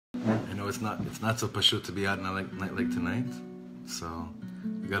it's not so pashut to be out in a night like tonight. So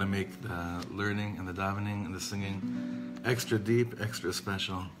we got to make the learning and the davening and the singing extra deep, extra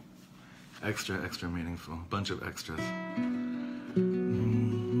special, extra meaningful. Bunch of extras.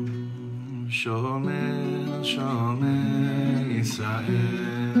 Shomer, Shomer Yisrael,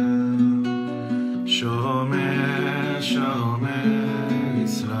 Shomer, Shomer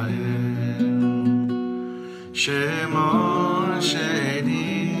Yisrael, Shemor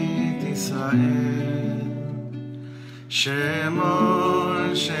Shenit Yisrael,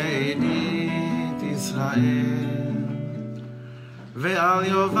 Shemor Shenit Yisrael, Ve'al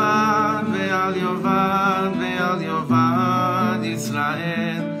Yovad, Ve'al Yovad, Ve'al Yovad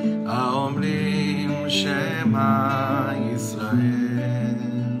Yisrael, האומרים שמה ישראל,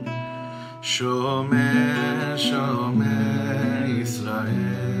 שומר שומר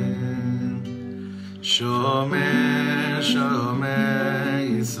ישראל, שומר שומר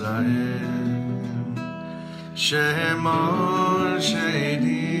ישראל, שמור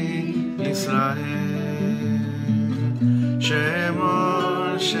שני ישראל,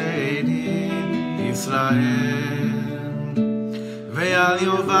 שמור שני ישראל, ועל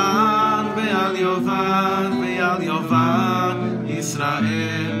יובן, ועל יובן, ועל יובן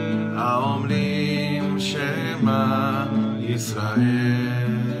ישראל, האומרים שמה ישראל.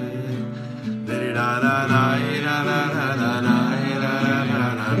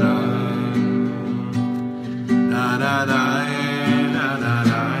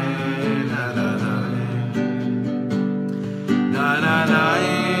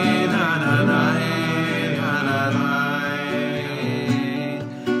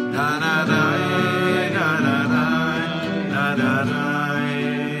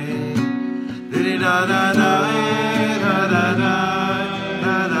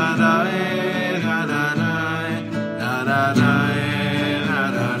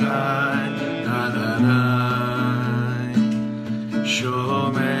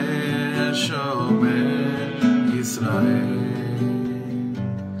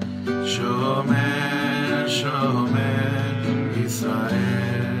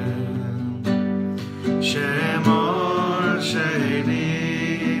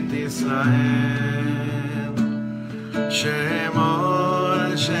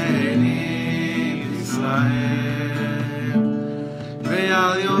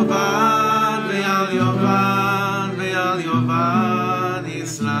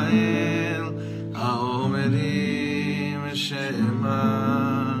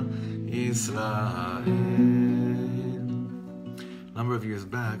 Number of years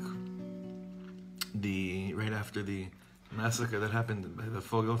back, right after the massacre that happened by the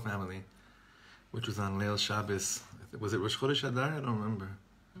Fogel family, which was on Leil Shabbos, was it Rosh Chodesh Adar? I don't remember.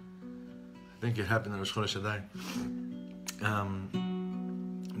 I think it happened on Rosh Chodesh Adar.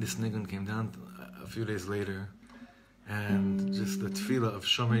 This nigun came down a few days later, and just the tefillah of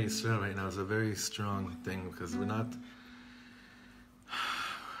Shomer Yisrael right now is a very strong thing, because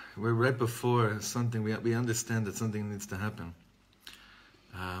we're right before something. We understand that something needs to happen.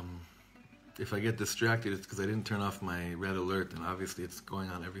 If I get distracted, it's because I didn't turn off my red alert, and obviously it's going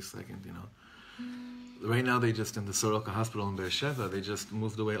on every second, you know. Right now, they just, in the Soroka Hospital in Beersheba, they just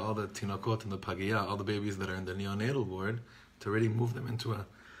moved away all the tinokot and the pagiya, all the babies that are in the neonatal ward, to already move them into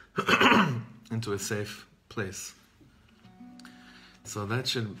a safe place. So that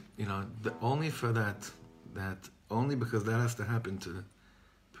should, you know, only for that only because that has to happen to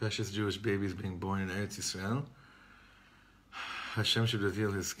precious Jewish babies being born in Eretz Yisrael, Hashem should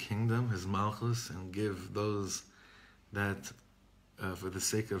reveal His kingdom, His malchus, and give those that, for the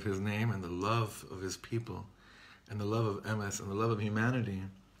sake of His name and the love of His people, and the love of emes and the love of humanity,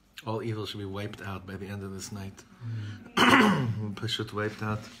 all evil should be wiped out by the end of this night. Pashut wiped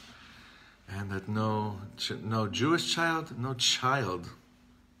out, and that no Jewish child, no child.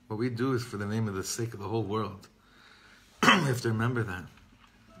 What we do is for the name of the sake of the whole world. We have to remember that.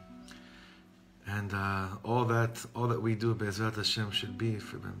 And all that we do, Be'ezrat Hashem, should be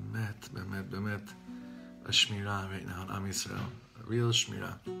for bemet, a shmirah right now in Am Yisrael, a real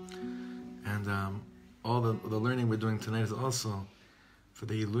shmirah. And all the learning we're doing tonight is also for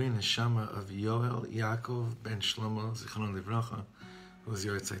the Ilui Neshama of Yoel Yaakov ben Shlomo Zichron Livracha, whose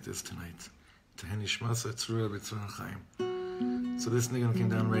yahrzeit is tonight. Teheni Shmasa Tzurah B'Tzurah Chaim. So this nigun came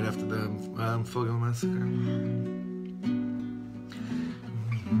down right after the Fogel massacre.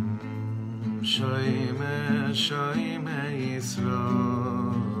 Shoyme Yisrael,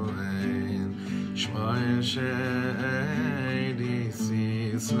 Shmoy She'edis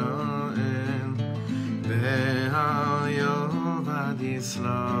Yisrael, Ve'al Yovad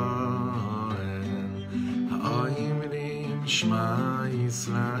Yisrael, Ha'oimrim Shma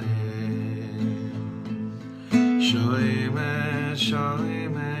Yisrael, Shoyme,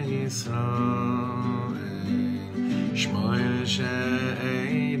 shoyme Yisrael, Shmoyer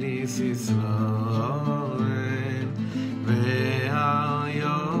she'edis Yisrael, ve'al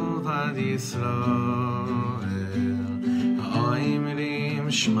yovad Yisrael, ha'oimrim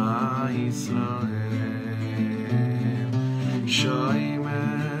Shema Yisrael,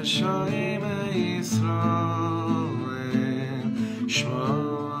 shoyme, shoyme Yisrael,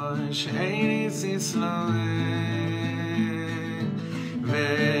 Shmoyer she'edis Yisrael,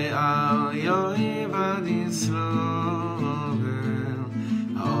 ve'al yovad Yisrael,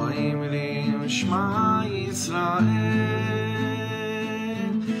 ha'oimrim Shema Yisrael,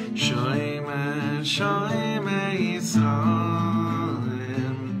 shoyme, shoyme Yisrael,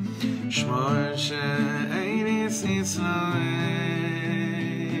 Shmor she'eris Yisrael,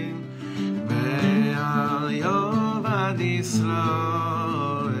 ve'al yovad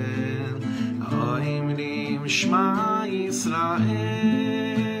Yisrael, ha'oimrim Shema Yisrael,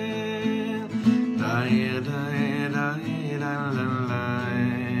 daye, daye, daye, daye,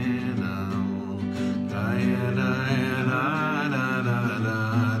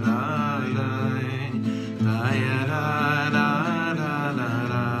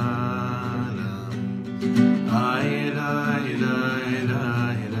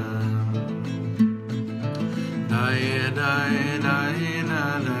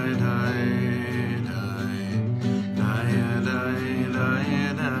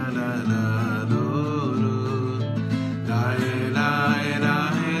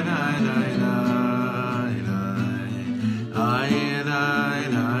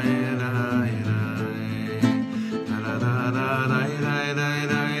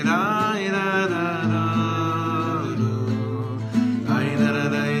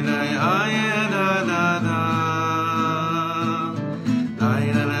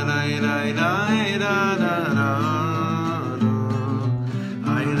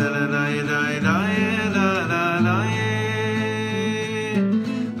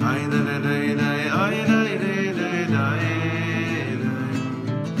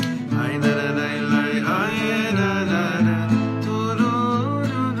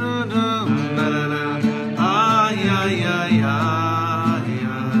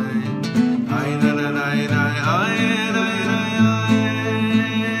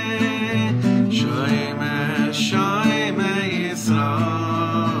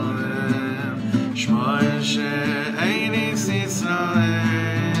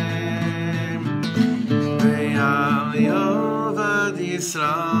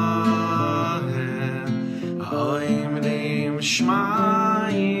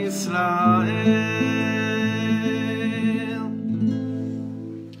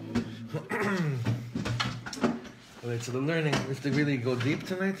 So the learning, we have to really go deep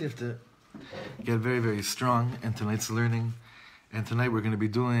tonight. You have to get very, very strong in tonight's learning. And tonight we're going to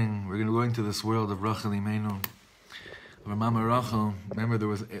go into this world of Rachel Imenu. Mama Rachel, remember there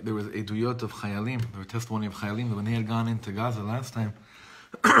was eduyot of Chayalim, there were testimony of Chayalim that when they had gone into Gaza last time,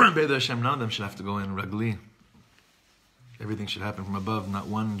 Be'ez Hashem, none of them should have to go in Ragli. Everything should happen from above. Not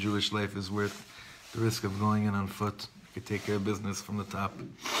one Jewish life is worth the risk of going in on foot. You could take care of business from the top.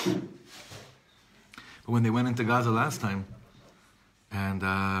 But when they went into Gaza last time, and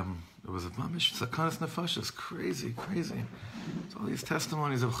it was a mamish sakanas nefashos, crazy. So all these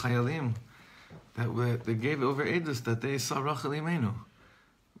testimonies of Chayalim that they gave over edus that they saw Rachel Imenu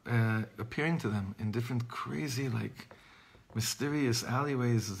appearing to them in different crazy, like mysterious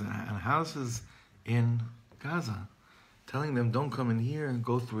alleyways and houses in Gaza, telling them don't come in here and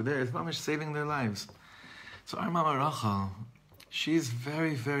go through there. It's mamish saving their lives. So our Mama Rachel, she's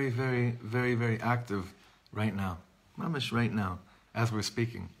very, very, very, very, very active right now. Mamish right now, as we're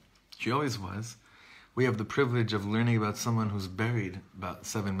speaking. She always was. We have the privilege of learning about someone who's buried about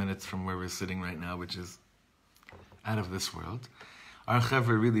 7 minutes from where we're sitting right now, which is out of this world. Our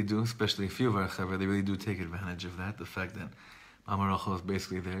chevra really do, especially a few of our chevra, they really do take advantage of that. The fact that Mama Rachel is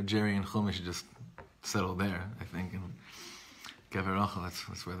basically there. Jerry and Chumash just settle there, I think. And Kever Rachel,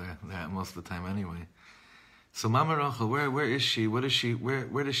 that's where they're at most of the time anyway. So Mama Rachel, where is she? Where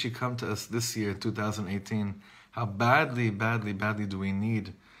does she come to us this year, 2018? How badly do we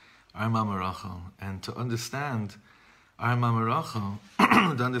need our Mama Rachel? And to understand our Mama Rachel,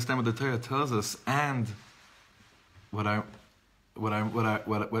 to understand what the Torah tells us, and what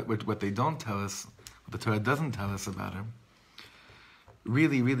they don't tell us, what the Torah doesn't tell us about her,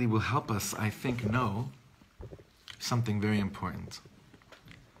 really will help us, I think, know something very important.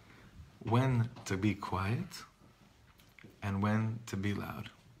 When to be quiet and when to be loud.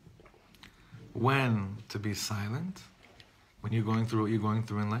 When to be silent when you're going through what you're going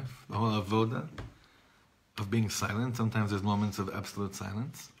through in life. The whole avoda of being silent. Sometimes there's moments of absolute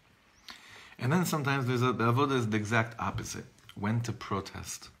silence. And then sometimes the avoda is the exact opposite. When to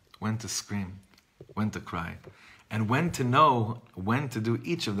protest, when to scream, when to cry. And when to know when to do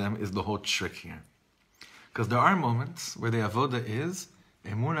each of them is the whole trick here. Because there are moments where the avoda is,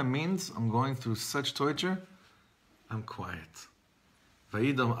 emuna means I'm going through such torture, I'm quiet.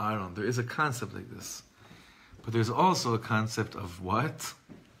 Vayidam Aaron, there is a concept like this. But there's also a concept of what?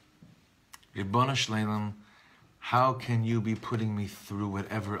 Ribbona Shleilam, how can you be putting me through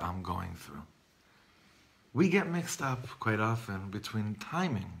whatever I'm going through? We get mixed up quite often between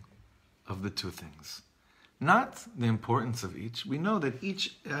timing of the two things. Not the importance of each. We know that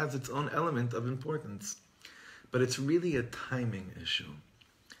each has its own element of importance. But it's really a timing issue.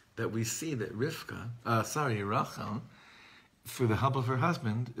 That we see that Rachel, through the help of her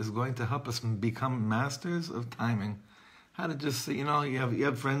husband, is going to help us become masters of timing. How to just say, you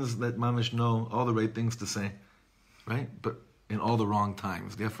have friends that mamish know all the right things to say, right? But in all the wrong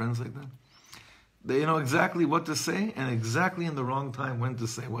times. Do you have friends like that? They know exactly what to say and exactly in the wrong time when to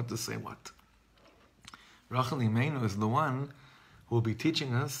say what. Rachel Imenu is the one who will be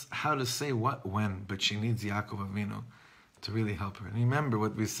teaching us how to say what when, but she needs Yaakov Avinu to really help her. And remember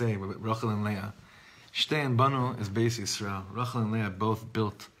what we say with Rachel and Leah. Shtei and Banu is Beis Yisrael. Rachel and Leah both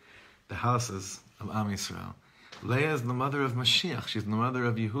built the houses of Am Yisrael. Leah is the mother of Mashiach. She's the mother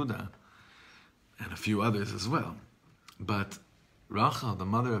of Yehuda. And a few others as well. But Rachel, the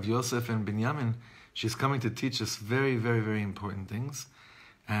mother of Yosef and Binyamin, she's coming to teach us very, very, very important things.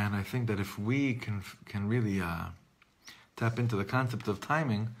 And I think that if we can really tap into the concept of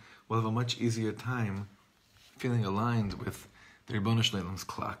timing, we'll have a much easier time feeling aligned with the Ribbona Shleilam's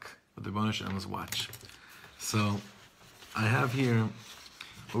clock, with the Ribbona Shleilam's watch. So I have here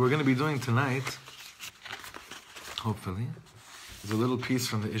what we're going to be doing tonight, hopefully, is a little piece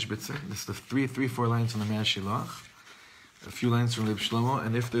from the Ishbitzer. This is the three, 4 lines from the Mea Shilach, a few lines from Reb Shlomo,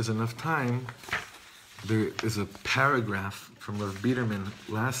 and if there's enough time, there is a paragraph from Rav Biederman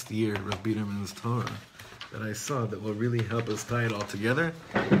last year, Rav Biederman's Torah, that I saw that will really help us tie it all together.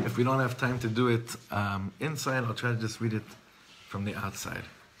 If we don't have time to do it inside, I'll try to just read it from the outside.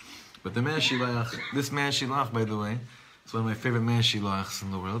 But the Mea Shilach, this Mea Shilach, by the way, is one of my favorite Mea Shilachs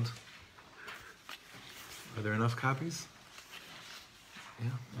in the world. Are there enough copies? Yeah.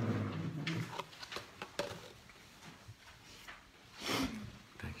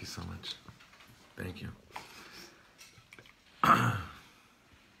 Thank you so much. Thank you.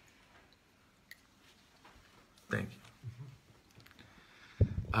 Thank you.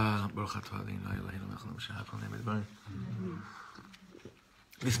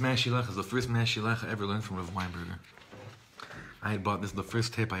 This Mea Shilach is the first Mea Shilach I ever learned from Rav Weinberger. I had bought this, the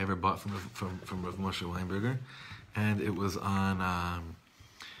first tape I ever bought from Rav Moshe Weinberger, and it was on,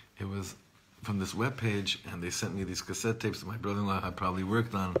 it was from this webpage, and they sent me these cassette tapes that my brother-in-law had probably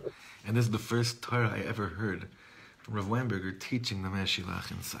worked on, and this is the first Torah I ever heard from Rav Weinberger teaching the Mea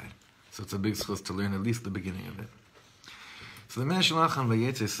Shilach inside. So it's a big schus to learn at least the beginning of it. So the Mea Shilach on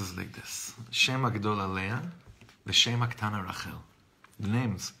Vayetze says like this: Shem HaGedola Leah, the Shem HaKtana Rachel. The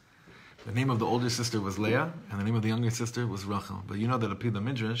names. The name of the older sister was Leah, and the name of the younger sister was Rachel. But you know that Api the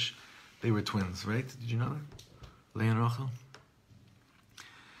Midrash, they were twins, right? Did you know that? Leah and Rachel?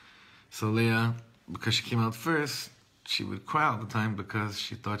 So Leah, because she came out first, she would cry all the time because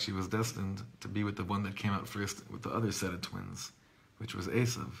she thought she was destined to be with the one that came out first with the other set of twins, which was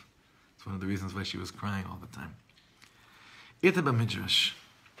Esav. It's one of the reasons why she was crying all the time. Itaba Midrash.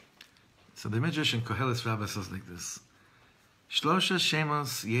 So the Midrash in Koheles Rabbah says like this: Shlosha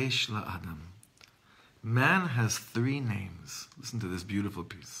Shemos Yesh LaAdam. Man has 3 names. Listen to this beautiful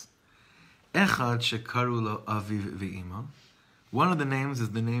piece. Echad Shekaru Lo Aviv Ve'ima. One of the names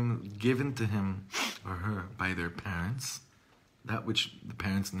is the name given to him or her by their parents, that which the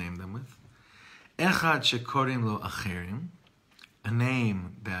parents named them with. Echad Shekorim Lo Acherim. A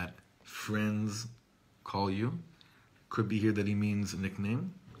name that friends call you. Could be here that he means a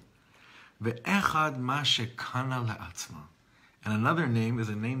nickname. Ve'echad Ma Shekana La'atzma. And another name is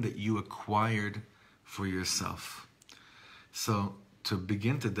a name that you acquired for yourself. So to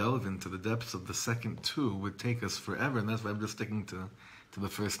begin to delve into the depths of the second 2 would take us forever, and that's why I'm just sticking to the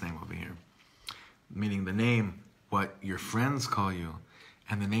first name over here. Meaning the name, what your friends call you,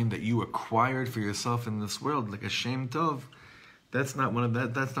 and the name that you acquired for yourself in this world, like a Shem Tov. That's not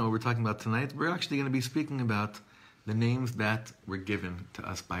that's not what we're talking about tonight. We're actually going to be speaking about the names that were given to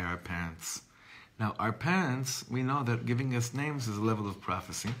us by our parents. Now, our parents, we know that giving us names is a level of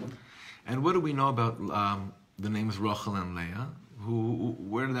prophecy. And what do we know about the names Rachel and Leah?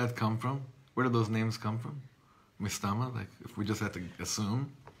 Where did that come from? Where did those names come from? Mistama, like if we just had to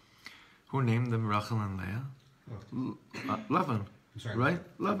assume. Who named them Rachel and Leah? Lavan. Right?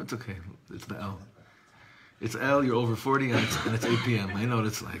 Lavan, it's okay. It's the L. It's L, you're over 40, and it's 8 p.m. I know what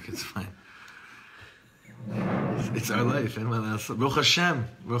it's like. It's fine. It's our life. Baruch Hashem.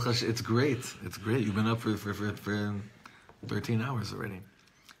 It's great. It's great. You've been up for 13 hours already.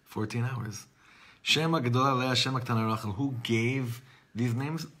 14 hours. Shema Gedola Leah, Shema Ktana Rachel. Who gave these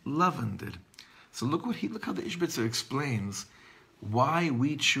names? Lavan did. So look how the Ishbitzer explains why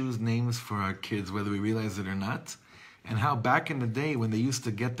we choose names for our kids, whether we realize it or not, and how back in the day when they used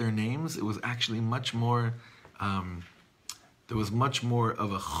to get their names, it was actually much more, there was much more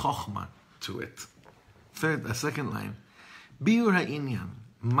of a chokhmah to it. A second line. Biur ha'inyan,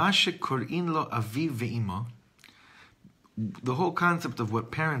 ma shekor'in lo aviv ve'imo. The whole concept of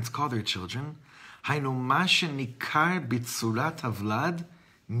what parents call their children, haynu ma shenikar bitzurat havlad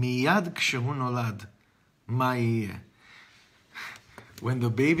miyad kshehu nolad. Ma yeh. When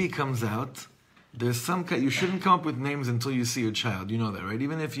the baby comes out, there's some kind, you shouldn't come up with names until you see your child. You know that, right?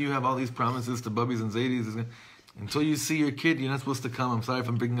 Even if you have all these promises to bubbies and zaydis, until you see your kid, you're not supposed to come. I'm sorry if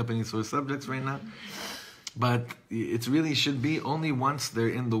I'm bringing up any sort of subjects right now. But it really should be only once they're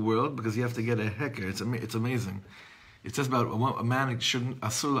in the world, because you have to get a heker. It's amazing. It says about a man shouldn't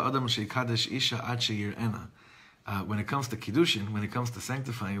asur la'adam sheikadesh isha ad sheyir'ena. When it comes to kiddushin, when it comes to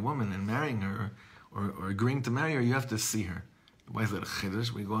sanctifying a woman and marrying her or agreeing to marry her, you have to see her. Why is that a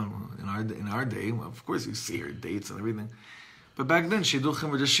chiddush? We go on in our day. Well, of course, you see her dates and everything. But back then, shidduchim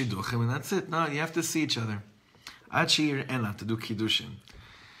were just shidduchim, and that's it. No, you have to see each other. Ad sheyir'ena, to do kiddushin.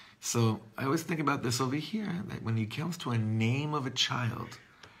 So I always think about this over here, that when it comes to a name of a child,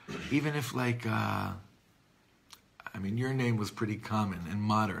 even if your name was pretty common and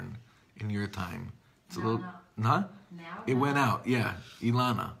modern in your time. It's Now? It went out, yeah.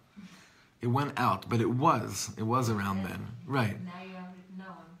 Ilana. It went out, but it was around then. Right. Now you have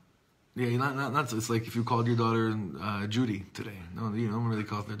known. Yeah, not it's like if you called your daughter Judy today. No, you don't really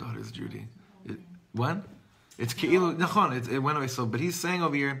call their daughters Judy. What? It's Ke'ilu, Nachon, it went away. So, but he's saying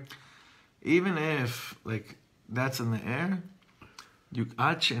over here, even if that's in the air,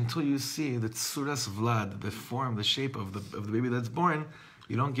 until you see the tsuras vlad, the form, the shape of the baby that's born,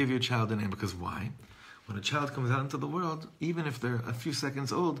 you don't give your child a name. Because why? When a child comes out into the world, even if they're a few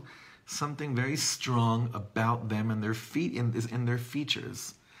seconds old, something very strong about them and their feet is in their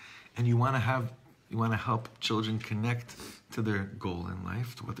features, and you want to help children connect to their goal in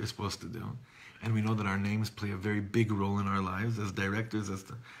life, to what they're supposed to do. And we know that our names play a very big role in our lives as directors, as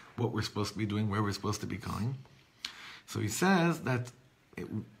to what we're supposed to be doing, where we're supposed to be going. So he says that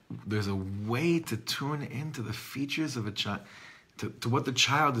there's a way to tune into the features of a child, to what the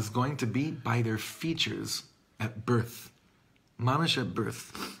child is going to be by their features at birth. Mamash at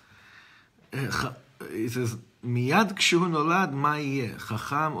birth. He says, Miyad kshu nolad ma yeh,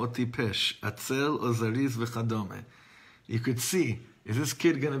 chacham o tipesh, atzel o zariz v'chadome. You could see, is this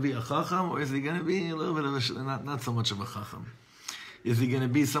kid going to be a chacham, or is he going to be a little bit of not so much of a chacham? Is he going to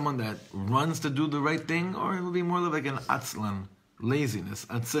be someone that runs to do the right thing, or it will be more like an atzlan, laziness,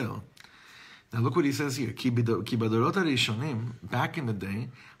 atzel? Now look what he says here. Ki badorot harishonim, back in the day,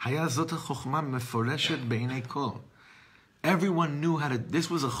 haya zot chokhmah meforeshet beinei kol. Everyone knew how to. This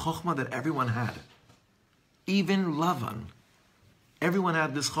was a chokhmah that everyone had. Even Lavan. Everyone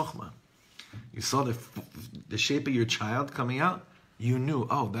had this chokhmah. You saw the shape of your child coming out. You knew,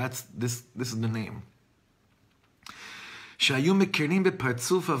 this is the name. Shayu mekirnim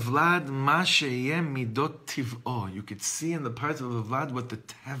bepartzuf avlad ma sheyeh midot tiv'o. You could see in the parts of Vlad what the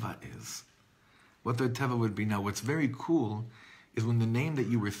teva is. What the teva would be. Now, what's very cool is when the name that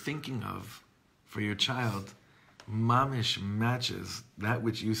you were thinking of for your child mamish matches that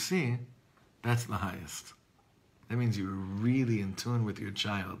which you see, that's the highest. That means you were really in tune with your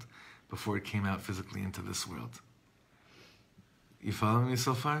child before it came out physically into this world. You following me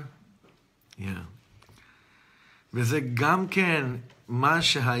so far? Yeah. Well,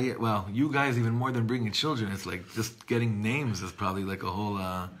 you guys, even more than bringing children, it's like just getting names is probably like a whole,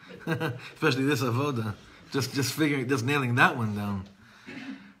 especially this avoda, just nailing that one down.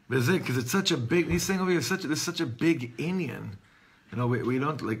 Because it's such a big, he's saying over here, there's such a big Indian. You know, we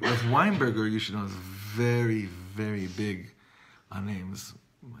don't, like, with Weinberger, you should know, is very, very big on names.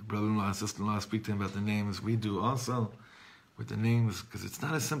 My brother-in-law and sister-in-law speak to him about the names. We do also with the names, because it's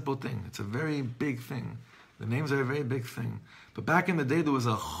not a simple thing. It's a very big thing. The names are a very big thing. But back in the day, there was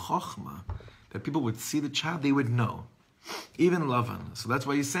a chokhmah that people would see the child, they would know. Even Lavan. So that's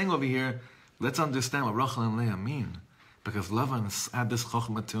why he's saying over here, let's understand what Rachel and Leah mean. Because Lavan had this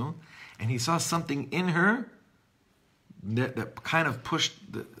chokhmah too, and he saw something in her that kind of pushed,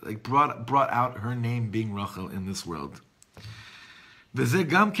 brought out her name being Rachel in this world. וזה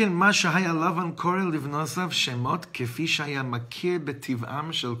גם כן מה שהיה לבן קורא לבנותיו שמות כפי שהיה מכיר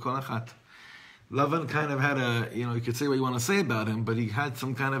בטבעם של כל אחת. Lavan kind of had a, you could say what you want to say about him, but he had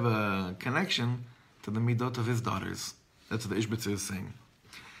some kind of a connection to the midot of his daughters. That's what the Ishbitzer is saying.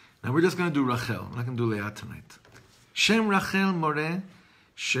 Now we're just going to do Rachel. We're not going to do Leah tonight. Shem Rachel more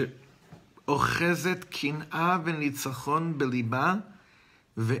she'ochezet kin'a v'nitzachon beliba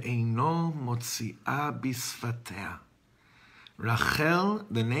ve'eino motzi'a bisfatea. Rachel,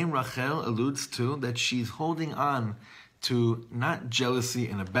 the name Rachel alludes to that she's holding on to not jealousy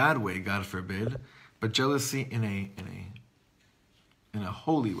in a bad way, God forbid, but jealousy in a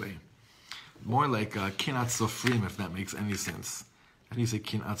holy way. More like kinat sofrim, if that makes any sense. How do you say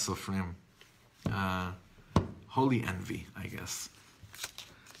kinat sofrim? Holy envy, I guess.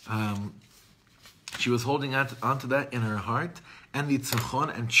 She was holding onto that in her heart, and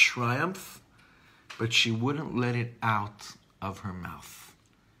nitzachon and triumph, but she wouldn't let it out of her mouth.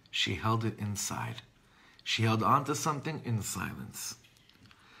 She held it inside. She held on to something in silence.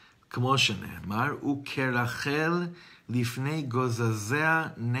 כמו שנאמר, וכרחל לפני גוזזיה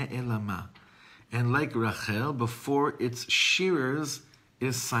נעלמה. And like Rachel, before its shearers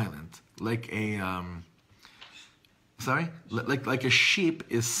is silent. Like a, like a sheep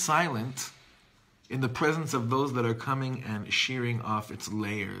is silent in the presence of those that are coming and shearing off its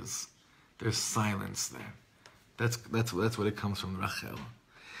layers. There's silence there. That's what it comes from Rachel.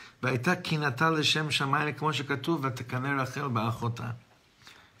 והייתה קינתה לשם שמיים כמו שכתוב ותקנא רחל באחותה.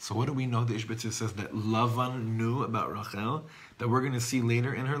 So what do we know? The Ishbitzer says that Lavan knew about Rachel, that we're going to see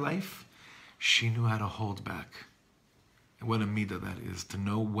later in her life. She knew how to hold back. And what a midah that is, to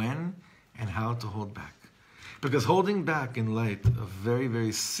know when and how to hold back. Because holding back in light of very,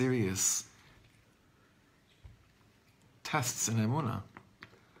 very serious tests in Emunah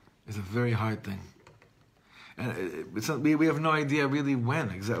is a very hard thing. And we have no idea really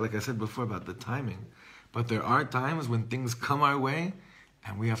when, exactly like I said before about the timing. But there are times when things come our way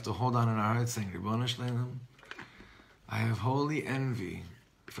and we have to hold on in our hearts saying, Ribono Shleim, I have holy envy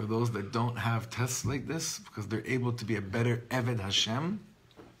for those that don't have tests like this because they're able to be a better Eved Hashem.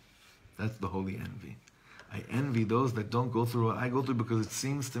 That's the holy envy. I envy those that don't go through what I go through because it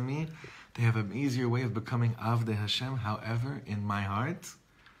seems to me they have an easier way of becoming Avdei Hashem. However, in my heart,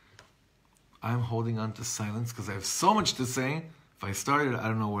 I'm holding on to silence because I have so much to say. If I started, I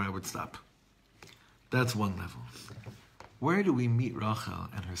don't know where I would stop. That's one level. Where do we meet Rachel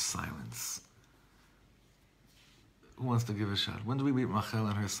and her silence? Who wants to give a shot? When do we meet Rachel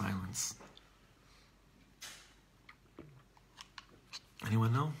and her silence?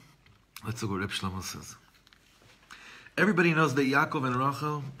 Anyone know? Let's look what Reb Shlomo says. Everybody knows that Yaakov and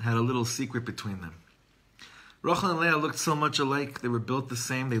Rachel had a little secret between them. Rachel and Leah looked so much alike. They were built the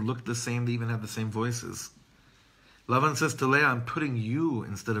same. They looked the same. They even had the same voices. Lavan says to Leah, I'm putting you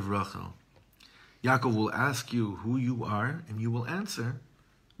instead of Rachel. Yaakov will ask you who you are, and you will answer,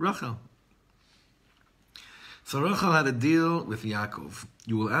 Rachel. So Rachel had a deal with Yaakov.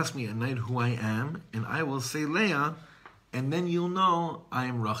 You will ask me at night who I am, and I will say Leah, and then you'll know I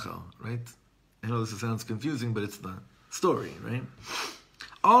am Rachel, right? I know this sounds confusing, but it's the story, right?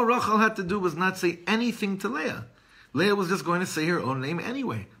 All Rachel had to do was not say anything to Leah. Leah was just going to say her own name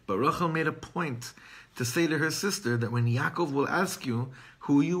anyway. But Rachel made a point to say to her sister that when Yaakov will ask you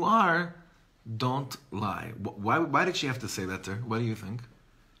who you are, don't lie. Why did she have to say that to her? What do you think?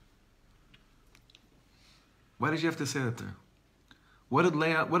 Why did she have to say that to her? What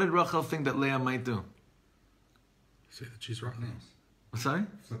did Rachel think that Leah might do? Say that she's Rachel. Names. Sorry?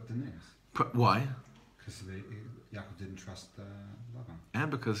 Flip the names. Why? Because Yaakov didn't trust Lavan.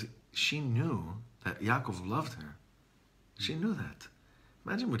 And because she knew that Yaakov loved her. She knew that.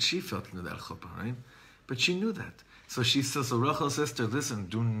 Imagine what she felt into that chuppah, right? But she knew that. So she says, so Rachel says to her, listen,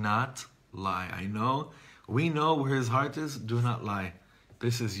 do not lie. We know where his heart is, do not lie.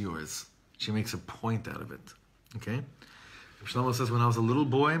 This is yours. She makes a point out of it. Okay? Shlomo says, when I was a little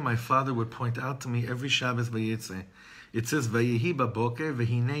boy, my father would point out to me every Shabbos Vayetze. It says, Vayehi baboker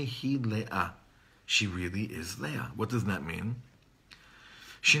vehine hi Leah. She really is Leah. What does that mean?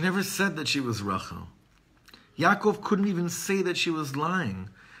 She never said that she was Rachel. Yaakov couldn't even say that she was lying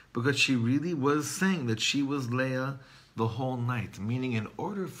because she really was saying that she was Leah the whole night. Meaning in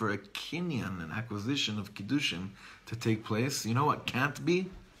order for a kinyan, an acquisition of Kiddushin, to take place, you know what can't be?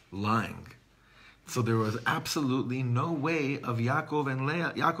 Lying. So there was absolutely no way of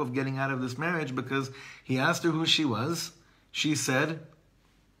Yaakov getting out of this marriage because he asked her who she was. She said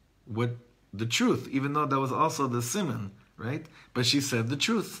the truth, even though that was also the simon, right? But she said the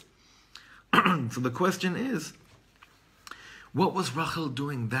truth. So the question is, what was Rachel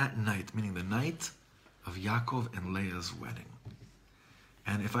doing that night, meaning the night of Yaakov and Leah's wedding?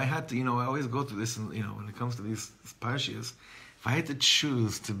 And if I had to, I always go through this, and when it comes to these parshias, if I had to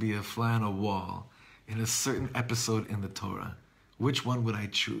choose to be a fly on a wall in a certain episode in the Torah, which one would I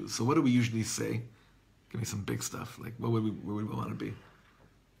choose? So what do we usually say? Give me some big stuff. Like, where would we want to be?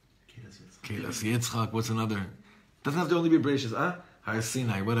 Kelas Yitzchak. What's another? Doesn't have to only be Bereshis, huh? Har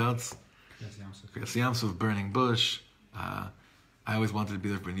Sinai. What else? Kriyas Yamsuf, burning bush. I always wanted to be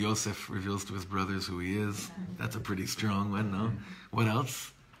there when Yosef reveals to his brothers who he is. That's a pretty strong one, no? What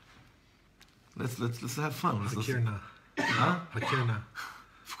else? Let's have fun. Hakirna. Huh? Hakirna.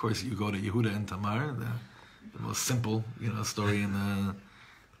 Of course, you go to Yehuda and Tamar, the most simple, story in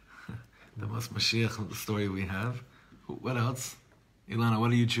the most Mashiach story we have. What else? Ilana,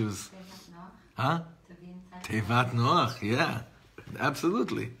 what do you choose? Huh? Tevat Noach, yeah.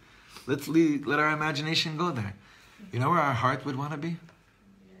 Absolutely. Let our imagination go there. You know where our heart would want to be?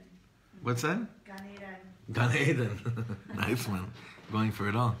 What's that? Gan Eden. Nice one. Going for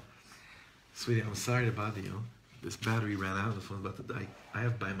it all. Sweetie, I'm sorry to bother you. This battery ran out. The phone's about to die. I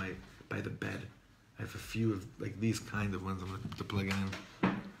have by the bed. I have a few of these kind of ones I'm going to plug in.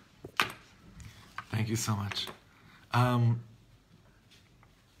 Thank you so much.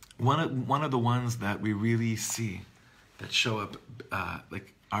 One of the ones that we really see that show up,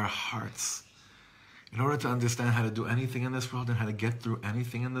 our hearts. In order to understand how to do anything in this world and how to get through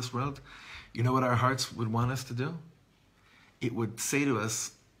anything in this world, you know what our hearts would want us to do? It would say to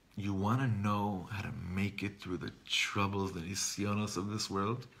us, you want to know how to make it through the troubles, the nisyonos of this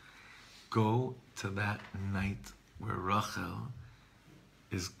world? Go to that night where Rachel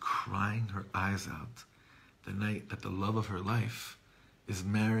is crying her eyes out, the night that the love of her life is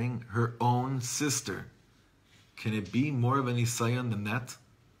marrying her own sister. Can it be more of a nisayon than that?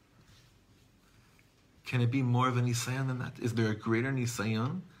 Can it be more of a nisayon than that? Is there a greater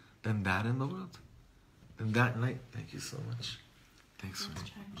nisayon than that in the world? Than that night? Thank you so much. Thanks,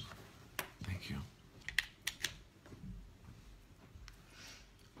 sweetie. Thank you.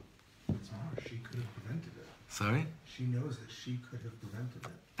 She could have prevented it. Sorry? She knows that she could have prevented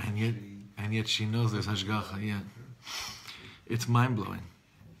it. And yet she knows there's hashgacha. Yeah. It's mind-blowing.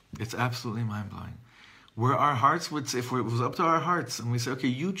 It's absolutely mind-blowing. Where our hearts would say, if it was up to our hearts, and we say, okay,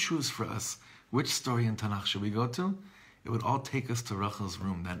 you choose for us, which story in Tanakh should we go to? It would all take us to Rachel's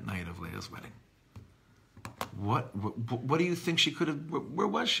room that night of Leah's wedding. What do you think she could have? Where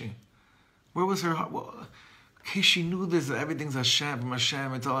was she? Where was her heart? Well, okay, she knew this. Everything's Hashem,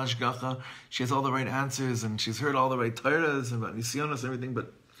 it's all Hashgacha. She has all the right answers, and she's heard all the right Torahs and about Nisyonos and everything.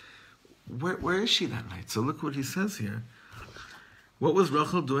 But where is she that night? So look what he says here. What was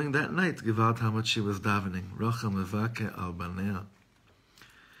Rachel doing that night? Givalt how much she was davening. Rachel mevake al banea.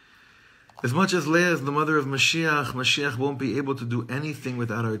 As much as Leah is the mother of Mashiach won't be able to do anything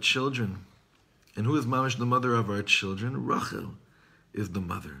without our children. And who is Mamash, the mother of our children? Rachel is the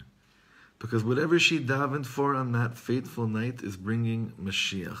mother. Because whatever she davened for on that fateful night is bringing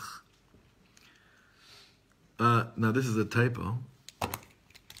Mashiach. Now this is a typo.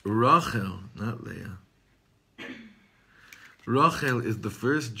 Rachel, not Leah. Rachel is the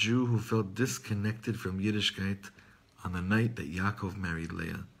first Jew who felt disconnected from Yiddishkeit on the night that Yaakov married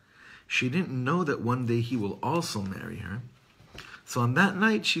Leah. She didn't know that one day he will also marry her. So on that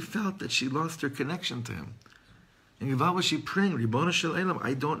night, she felt that she lost her connection to him. And what was she praying? Ribbono shel Olam,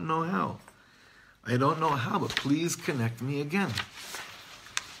 I don't know how. I don't know how, but please connect me again.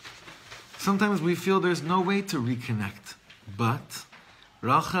 Sometimes we feel there's no way to reconnect. But,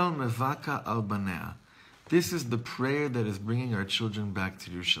 Rachel mevaka al banea. This is the prayer that is bringing our children back to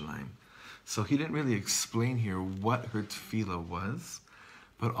Yerushalayim. So he didn't really explain here what her tefillah was.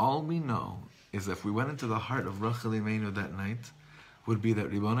 But all we know is that if we went into the heart of Rachel Imeinu that night, would be that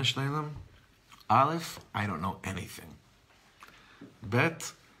Ribbono shel Olam, Aleph, I don't know anything.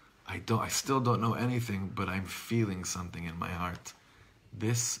 Bet, I still don't know anything, but I'm feeling something in my heart.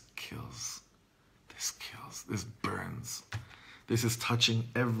 This kills. This kills. This burns. This is touching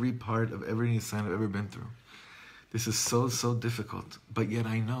every part of every Nisan I've ever been through. This is so, so difficult. But yet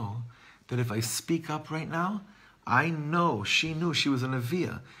I know that if I speak up right now, I know she knew she was a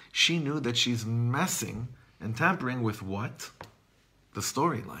Neviah. She knew that she's messing and tampering with what? The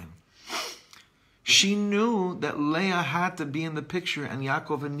storyline. She knew that Leah had to be in the picture and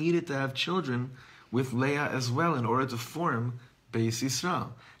Yaakov needed to have children with Leah as well in order to form Beis Yisrael.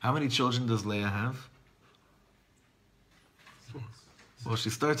 How many children does Leah have? Well, she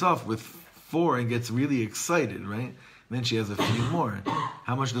starts off with 4 and gets really excited, right? And then she has a few more.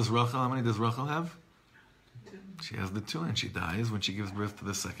 How many does Rachel have? 2. She has the 2 and she dies when she gives birth to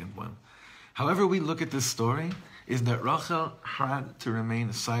the second one. However we look at this story, is that Rachel had to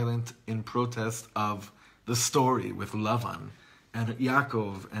remain silent in protest of the story with Lavan and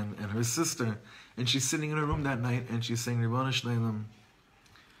Yaakov and her sister, and she's sitting in her room that night and she's saying, Ribono Shleilim,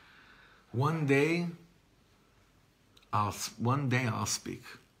 one day I'll speak.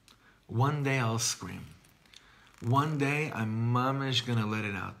 One day I'll scream. One day I'm mamish gonna let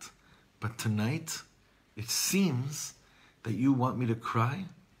it out. But tonight, it seems that you want me to cry,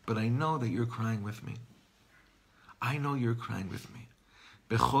 but I know that you're crying with me. I know you're crying with me.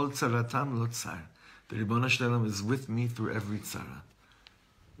 Bechol tzaratam lo tzar. The Ribono Shleilim is with me through every tzara.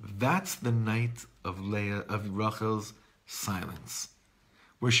 That's the night of Rachel's silence,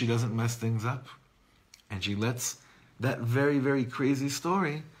 where she doesn't mess things up, and she lets that very, very crazy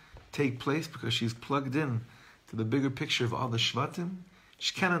story take place because she's plugged in to the bigger picture of all the Shvatim.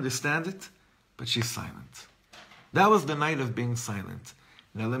 She can't understand it, but she's silent. That was the night of being silent.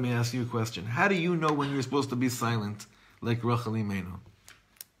 Now let me ask you a question. How do you know when you're supposed to be silent like Rachel Imenu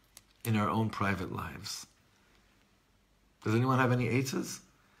in our own private lives? Does anyone have any eitzes?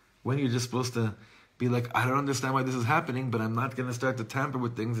 When you're just supposed to be like, I don't understand why this is happening, but I'm not going to start to tamper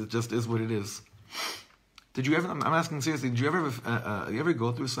with things. It just is what it is. Did you ever, I'm asking seriously, did you ever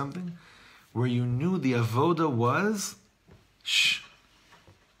go through something where you knew the avoda was,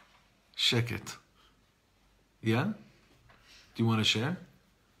 sheket? Yeah? Do you want to share?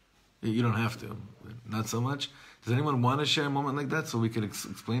 You don't have to. Not so much. Does anyone want to share a moment like that so we could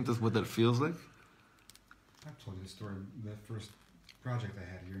explain to us what that feels like? I've told you the story. The first project I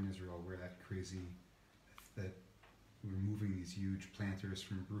had here in Israel, where that we were moving these huge planters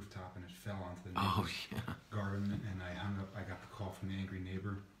from a rooftop, and it fell onto the neighbor's garden, and I got the call from the angry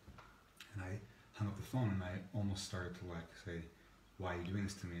neighbor, and I hung up the phone, and I almost started to say, why are you doing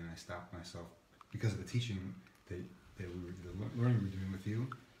this to me? And I stopped myself because of the teaching the learning we were doing with you,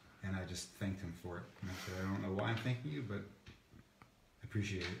 and I just thanked him for it. And I said, I don't know why I'm thanking you, but I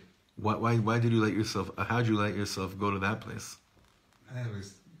appreciate it. Why did you let yourself, how'd you let yourself go to that place? I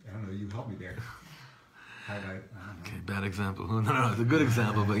don't know, you helped me there. I don't know. Okay, bad example. No, it's a good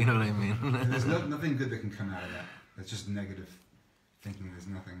example, but you know what I mean. There's nothing good that can come out of that. That's just negative thinking. There's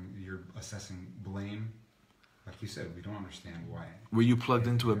nothing. You're assessing blame. Like you said, we don't understand why. Were you plugged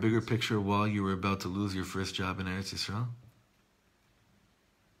into a bigger picture while you were about to lose your first job in Eretz Yisrael?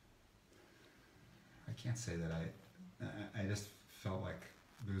 I can't say that I just felt like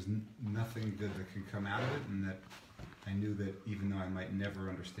there's nothing good that can come out of it, and that I knew that even though I might never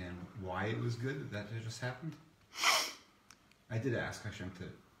understand why it was good, that it just happened. I did ask Hashem to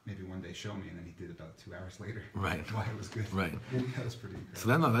maybe one day show me, and then he did about 2 hours later. Right. Why it was good. Right. That was pretty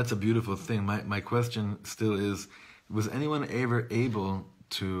incredible. So that's a beautiful thing. My question still is, was anyone ever able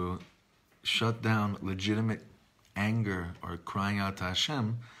to shut down legitimate anger or crying out to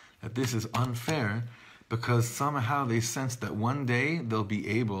Hashem that this is unfair, because somehow they sense that one day they'll be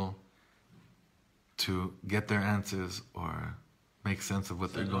able to get their answers or make sense of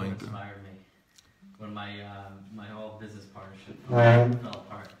what they're going through? Inspired me when my whole business partnership fell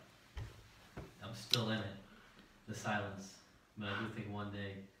apart. I'm still in it, the silence, but I do think one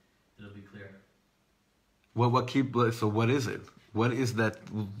day it'll be clear. So what is it? What is that?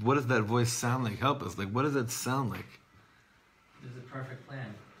 What does that voice sound like? Help us. What does it sound like? There's a perfect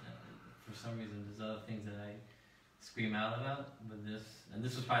plan. For some reason, there's other things that I scream out about, but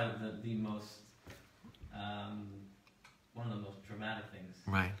this was probably the most, one of the most dramatic things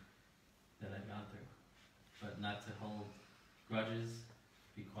Right. that I've gone through. But not to hold grudges,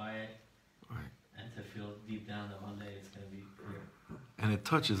 be quiet, Right. and to feel deep down that one day it's going to be clear. And it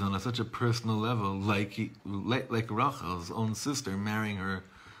touches on such a personal level, like Rachel's own sister marrying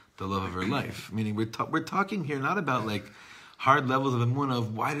the love of her life. Meaning we're talking here not about hard levels of emunah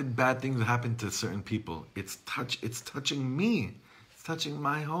of why did bad things happen to certain people. It's touching me. It's touching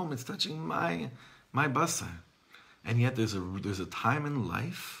my home. It's touching my basar. And yet there's a time in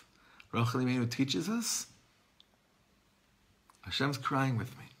life, Rachel Imenu teaches us, Hashem's crying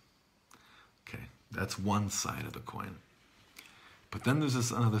with me. Okay, that's one side of the coin. But then there's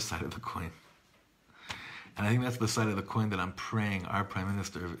this another side of the coin. And I think that's the side of the coin that I'm praying our Prime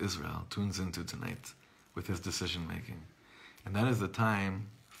Minister of Israel tunes into tonight with his decision making. And that is the time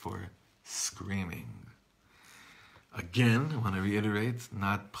for screaming. Again, I want to reiterate,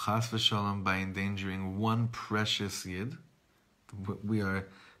 not chas v'shalom by endangering one precious yid. We are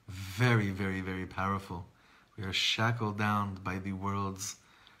very, very, very powerful. We are shackled down by the world's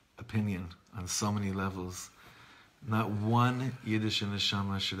opinion on so many levels. Not one Yiddish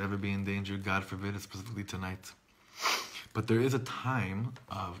neshama should ever be in danger, God forbid, specifically tonight. But there is a time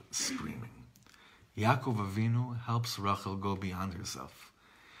of screaming. Yaakov Avinu helps Rachel go beyond herself,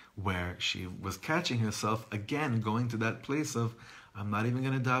 where she was catching herself again going to that place of, I'm not even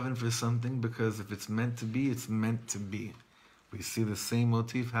going to daven for something because if it's meant to be, it's meant to be. We see the same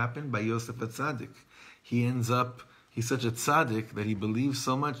motif happen by Yosef HaTzadik. He's such a tzaddik that he believes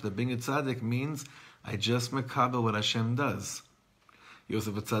so much that being a tzaddik means I just makabel what Hashem does.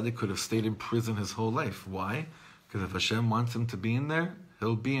 Yosef HaTzadik could have stayed in prison his whole life. Why? Because if Hashem wants him to be in there,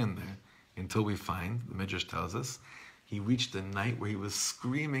 he'll be in there. Until we find, the Midrash tells us, he reached a night where he was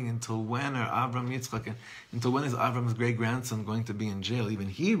screaming, until when are Avram Yitzchak, until when is Avram's great-grandson going to be in jail? Even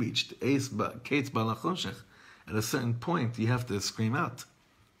he reached Kates Balachoshech. At a certain point, you have to scream out.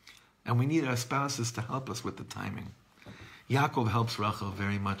 And we need our spouses to help us with the timing. Yaakov helps Rachel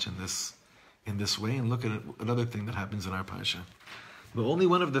very much in this way. And look at another thing that happens in our parsha. The only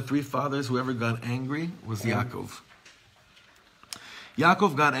one of the three fathers who ever got angry was Yaakov.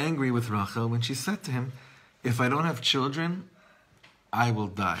 Yaakov got angry with Rachel when she said to him, if I don't have children, I will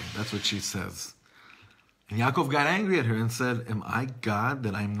die. That's what she says. And Yaakov got angry at her and said, am I God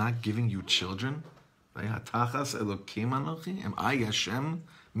that I'm not giving you children? Am I Hashem?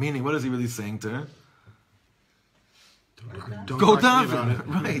 Meaning, what is he really saying to her? Go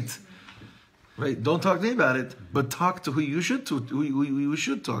daven. Right. Don't talk to me about it, but talk to who you should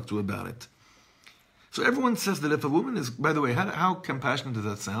talk to about it. So everyone says that if a woman is, by the way, how compassionate does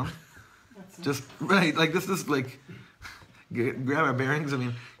that sound? Just right, like this is like grab our bearings. I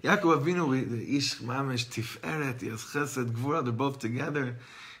mean, Yaakov Avinu, Ish Mamish Tiferet, Yes Chesed Gvura, they're both together,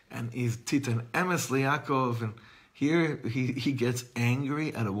 and he's Titan Emes LeYaakov, and here he gets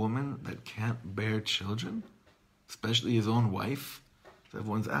angry at a woman that can't bear children, especially his own wife. So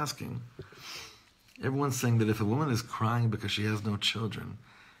everyone's asking. Everyone's saying that if a woman is crying because she has no children,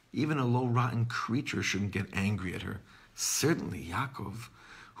 even a low rotten creature shouldn't get angry at her. Certainly Yaakov,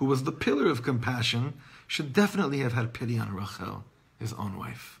 who was the pillar of compassion, should definitely have had pity on Rachel, his own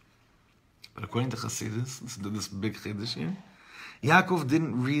wife. But according to Chassidus, listen to this big chiddush here, Yaakov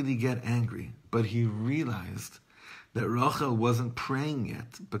didn't really get angry, but he realized that Rachel wasn't praying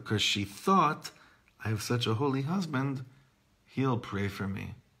yet because she thought, I have such a holy husband, he'll pray for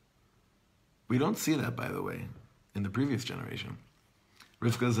me. We don't see that, by the way, in the previous generation.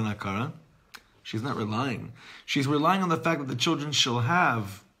 Rivka Zanakara, she's not relying. She's relying on the fact that the children she'll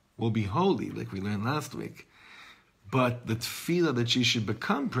have will be holy, like we learned last week. But the tefillah that she should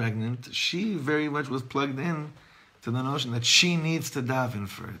become pregnant, she very much was plugged in to the notion that she needs to daven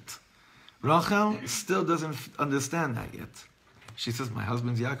for it. Rachel still doesn't understand that yet. She says, my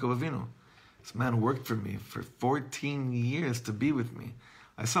husband's Yaakov Avinu. This man worked for me for 14 years to be with me.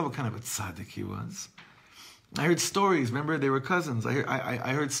 I saw what kind of a tzaddik he was. I heard stories. Remember, they were cousins. I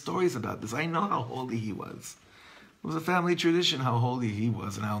heard stories about this. I know how holy he was. It was a family tradition how holy he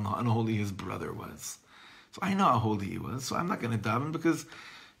was and how unholy his brother was. So I know how holy he was. So I'm not going to daven because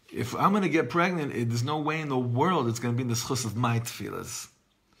if I'm going to get pregnant, there's no way in the world it's going to be in the schus of my tefillahs.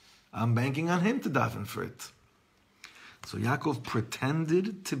 I'm banking on him to daven for it. So Yaakov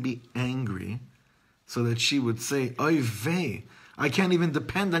pretended to be angry so that she would say, oy vey, I can't even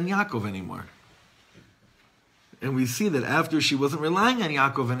depend on Yaakov anymore. And we see that after she wasn't relying on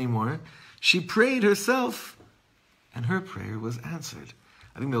Yaakov anymore, she prayed herself, and her prayer was answered.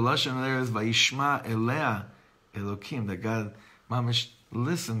 I think the lashon there is Vayishma Elea Elokim, that God mamish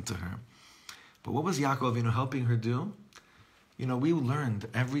listened to her. But what was Yaakov Avinu helping her do? You know, we learned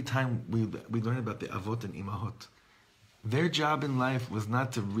every time we learned about the avot and imahot. Their job in life was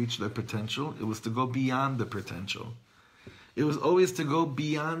not to reach their potential; it was to go beyond the potential. It was always to go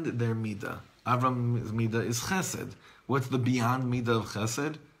beyond their midah. Avram's midah is chesed. What's the beyond midah of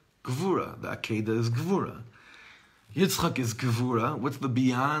chesed? Gvura. The akedah is gvura. Yitzchak is gvura. What's the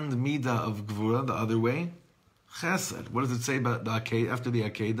beyond midah of gvura? The other way? Chesed. What does it say about the akedah? After the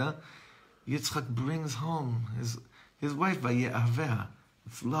akedah, Yitzchak brings home his wife, Vaye'aveh.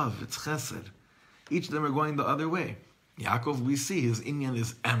 It's love, it's chesed. Each of them are going the other way. Yaakov, we see, his inyan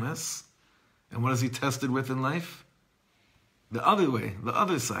is emes. And what is he tested with in life? The other way, the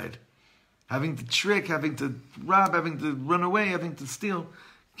other side. Having to trick, having to rob, having to run away, having to steal.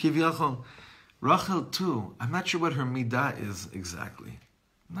 Kivyachol. Rachel too, I'm not sure what her midah is exactly.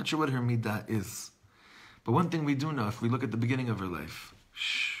 I'm not sure what her midah is. But one thing we do know, if we look at the beginning of her life,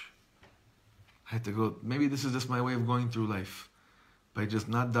 I had to go, maybe this is just my way of going through life. By just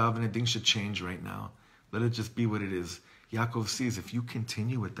not davening, things should change right now. Let it just be what it is. Yaakov sees, if you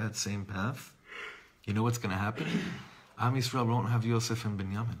continue with that same path, you know what's going to happen? Am Yisrael won't have Yosef and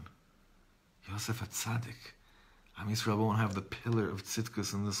Binyamin. Yosef at Tzaddik. Am Yisrael won't have the pillar of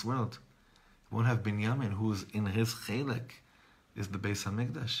tzidkus in this world. It won't have Binyamin, who's in his chelek, is the Beis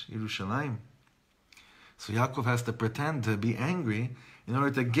HaMikdash, Yerushalayim. So Yaakov has to pretend to be angry in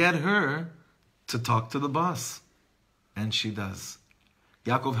order to get her to talk to the boss. And she does.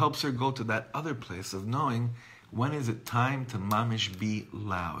 Yaakov helps her go to that other place of knowing When is it time to mamish be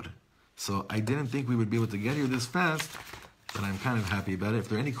loud? So I didn't think we would be able to get here this fast, but I'm kind of happy about it. If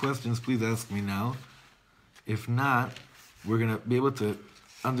there are any questions, please ask me now. If not, we're going to be able to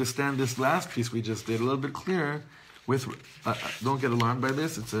understand this last piece we just did a little bit clearer. With don't get alarmed by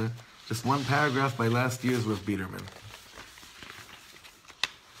this. It's just one paragraph by last year's with Biederman.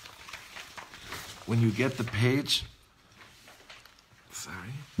 When you get the page,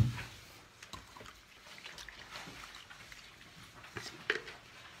 sorry.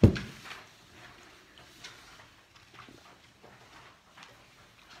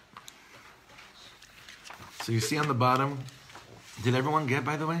 So you see on the bottom, did everyone get,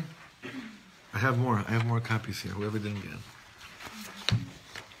 by the way? I have more copies here, whoever didn't get.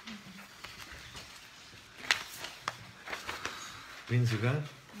 Beans, you got it?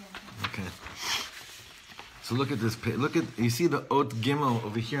 Yeah. Okay. So look at this page. You see the Ot Gimel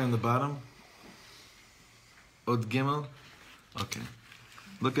over here on the bottom? Ot Gimel? Okay.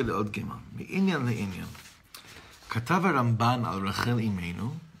 Look at the Ot Gimel. Me'inyan le'inyan. Katav Ramban al Rachel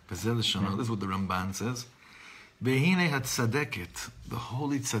imenu. This is what the Ramban says. Vehine hatzadeket, the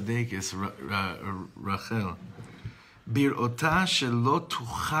holy tzaddik is Rachel. Bir'ota shelo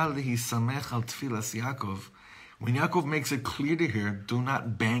tuchal lehisamech al tfilas Yaakov. When Yaakov makes it clear to her, do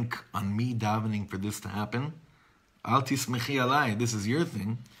not bank on me davening for this to happen. Al tismechi alai, this is your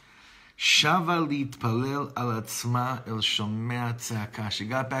thing. Shava litpalel al atzma el shomea tzaka. She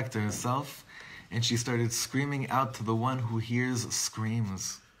got back to herself, and she started screaming out to the one who hears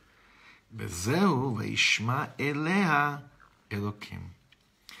screams. Bezehu veishma eleha elokim.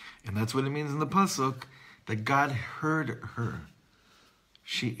 And that's what it means in the pasuk, that God heard her.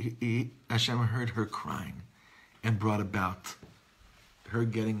 Hashem heard her crying and brought about her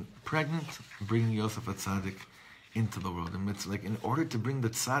getting pregnant, bringing Yosef HaTzadik into the world. And it's like, in order to bring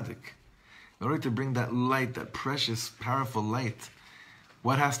the tzaddik, in order to bring that light, that precious, powerful light,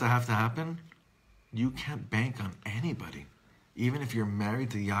 what has to happen? You can't bank on anybody. Even if you're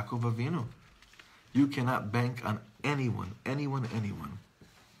married to Yaakov Avinu, you cannot bank on anyone.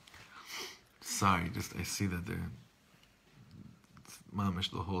 Sorry, I see that they're mamish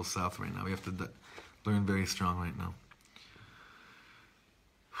the whole South right now. We have to learn very strong right now.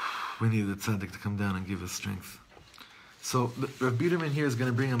 We need the tzaddik to come down and give us strength. So Rav Biederman here is going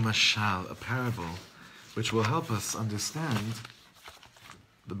to bring a mashal, a parable, which will help us understand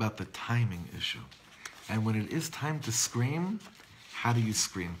about the timing issue. And when it is time to scream, how do you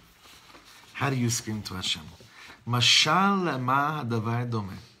scream? How do you scream to Hashem? Mashal lema hadavar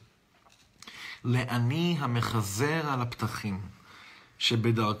dome. Le'ani hamechazer al aptachim.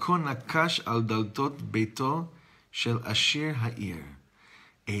 Shebedarko nakash al daltot beito shel ashir ha'ir.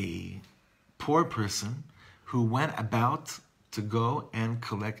 A poor person who went about to go and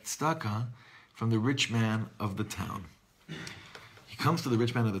collect tzedakah from the rich man of the town. He comes to the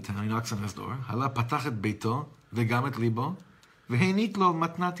rich man of the town, he knocks on his door. Hala patach et beito vegam et libo vehenit lo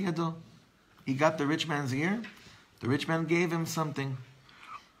matnat yado. He got the rich man's ear. The rich man gave him something.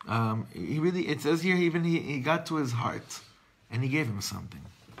 It says here, he got to his heart, and he gave him something.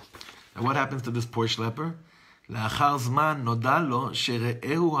 And what happens to this poor schlepper? לאחר זמן נודע לו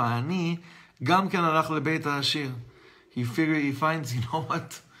שרעהו העני גם כן הלך לבית העשיר. He finds, you know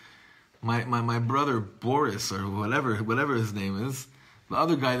what? My brother Boris, or whatever his name is, the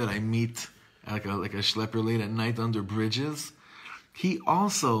other guy that I meet like a schlepper late at night under bridges, he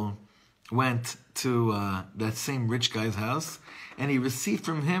also went to that same rich guy's house, and he received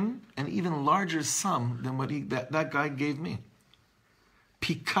from him an even larger sum than what that guy gave me.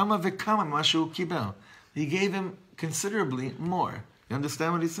 Pikama vekama mashu kibel. He gave him considerably more. You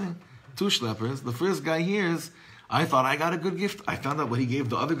understand what he's saying? Two schleppers. The first guy hears, I thought I got a good gift. I found out what he gave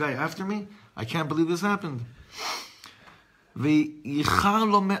the other guy after me. I can't believe this happened. What he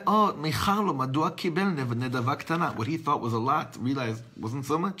thought was a lot, realized wasn't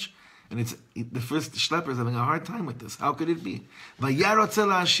so much. And it's the first schlepper is having a hard time with this. How could it be?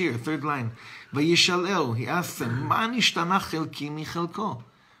 Third line. He asks him,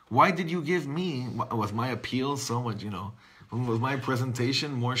 why did you give me? Was my appeal so much, was my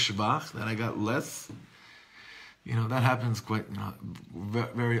presentation more shvach, that I got less? That happens quite,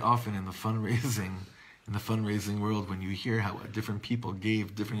 very often in the fundraising world, when you hear how different people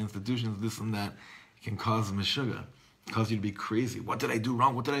gave different institutions this and that, it can cause meshuggah. Cause you to be crazy. What did I do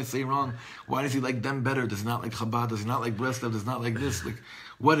wrong? What did I say wrong? Why does he like them better? Does he not like Chabad? Does he not like Breslov? Does he not like this?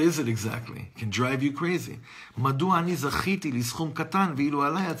 What is it exactly? It can drive you crazy. Why did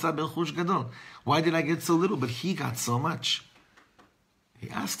I get so little, but he got so much?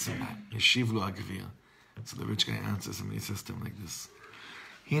 He asks him that. Yeshiv lo agvir. So the rich guy answers him, and he says to him like this.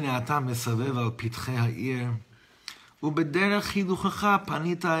 ובדרך חילוכך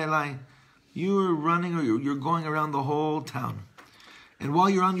פנית אליי. You're running or you're going around the whole town. And while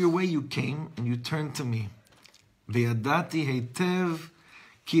you're on your way, you came and you turned to me. וידעתי היטב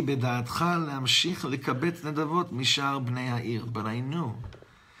כי בדעתך להמשיך לקבץ נדבות משאר בני העיר. But I knew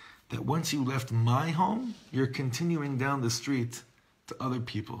that once you left my home, you're continuing down the street to other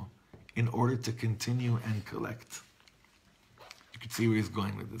people in order to continue and collect. You can see where he's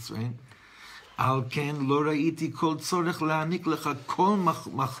going with this, right? על כן לא ראיתי כל צורך להעניק לך כל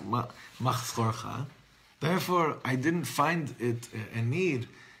מחסורך. Therefore, I didn't find it a need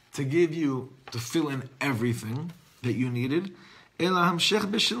to give you, to fill in everything that you needed. אלא המשך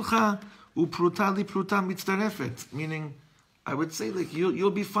בשלך ופרוטה לפרוטה מצטרפת. Meaning, I would say, like, you'll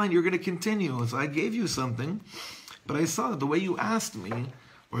be fine, you're going to continue. So I gave you something, but I saw that the way you asked me,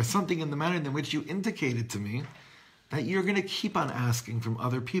 or something in the manner in which you indicated to me, that you're going to keep on asking from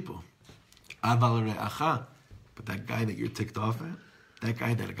other people. But that guy that you're ticked off at, that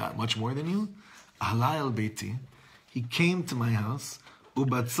guy that got much more than you, Alai al beiti, he came to my house, he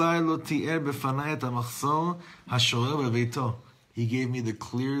gave me the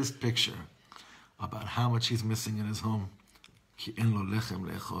clearest picture about how much he's missing in his home. He doesn't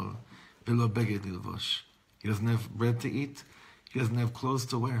have bread to eat, he doesn't have clothes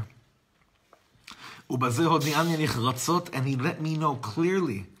to wear. And he let me know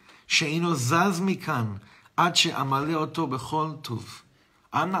clearly,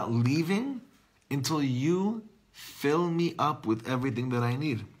 I'm not leaving until you fill me up with everything that I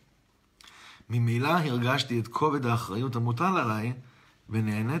need.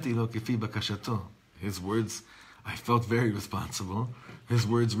 His words, I felt very responsible. His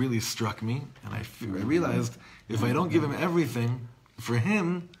words really struck me, and I realized if I don't give him everything, for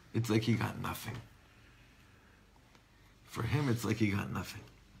him, it's like he got nothing. For him, it's like he got nothing.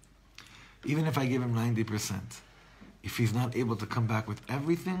 Even if I give him 90%, if he's not able to come back with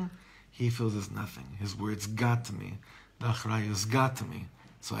everything, he feels it's nothing. His words got to me. The achrayus got to me.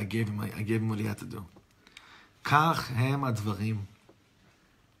 So I gave him what he had to do. כך הם הדברים.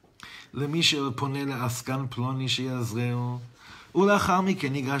 למי שפונה לעסקן פלוני שיעזרהו, ולאחר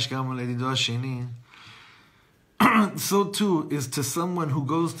מכן ניגש גם לידידו השני. So too is to someone who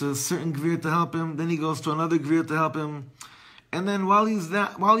goes to a certain gvir to help him, then he goes to another gvir to help him, and then while he's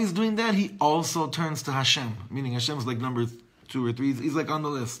doing that, he also turns to Hashem. Meaning Hashem's like number 2 or 3. He's like on the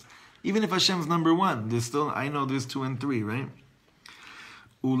list. Even if Hashem's number 1, there's still, I know there's 2 and 3, right?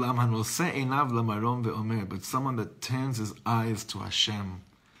 Ulam hanose einav lamarom ve'omer, but someone that turns his eyes to Hashem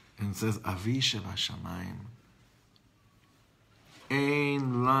and says, Avi shebashamayim,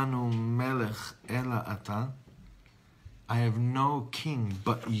 ein lanu melech ela ata, I have no king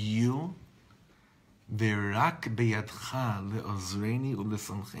but you, ve'rak beyadcha le'ozreni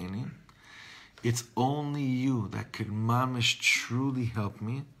u'lesamcheni, it's only you that could mamish truly help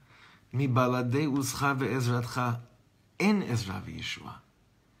me, mi baladei uzcha ve'ezratcha en ezra v'yeshua.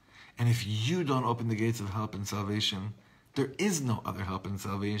 And if you don't open the gates of help and salvation, there is no other help and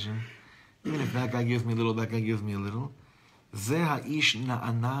salvation. Even if that guy gives me a little, that guy gives me a little. Ze ha'ish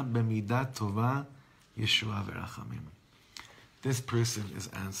na'ana b'midat tova Yeshua v'rachamim. This person is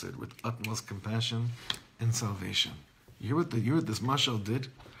answered with utmost compassion and salvation. You hear what this mashal did?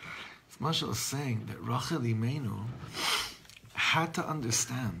 This mashal is saying that Rachel Imenu had to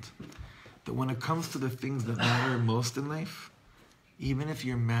understand that when it comes to the things that matter most in life, even if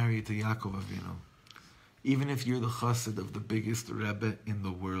you're married to Yaakov Avinu, even if you're the chassid of the biggest Rebbe in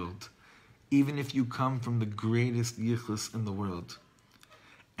the world, even if you come from the greatest yichus in the world,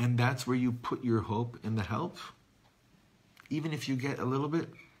 and that's where you put your hope in the help, even if you get a little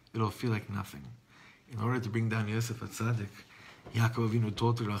bit, it'll feel like nothing. In order to bring down Yosef HaTzadik, Yaakov Avinu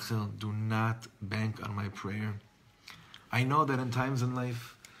told to Rachel, do not bank on my prayer. I know that in times in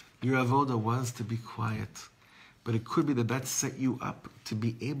life, your avoda was to be quiet, but it could be that set you up to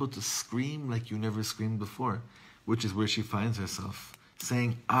be able to scream like you never screamed before, which is where she finds herself,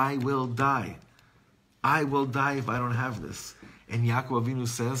 saying, I will die. I will die if I don't have this. And Yaakov Avinu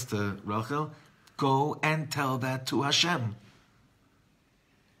says to Rachel, go and tell that to Hashem.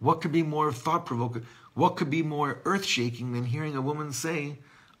 What could be more thought-provoking? What could be more earth-shaking than hearing a woman say,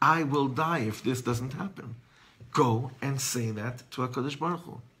 I will die if this doesn't happen? Go and say that to HaKadosh Baruch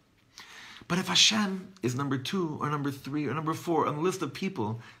Hu. But if Hashem is number 2 or number 3 or number 4 on the list of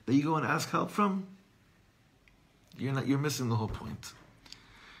people that you go and ask help from, you're missing the whole point.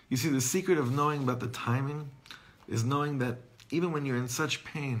 You see, the secret of knowing about the timing is knowing that even when you're in such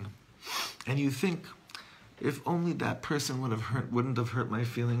pain and you think, if only that person wouldn't have hurt my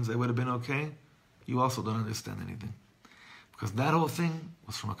feelings, I would have been okay, you also don't understand anything. Because that whole thing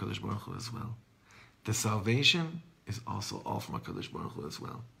was from HaKadosh Baruch Hu as well. The salvation is also all from HaKadosh Baruch Hu as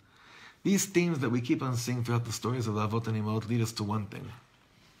well. These themes that we keep on seeing throughout the stories of the Avot and Imot lead us to one thing.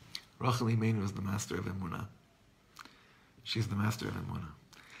 Rachel Imeinu is the master of Emunah. She's the master of Emunah.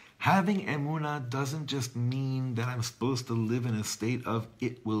 Having Emunah doesn't just mean that I'm supposed to live in a state of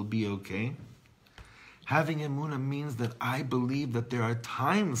it will be okay. Having Emunah means that I believe that there are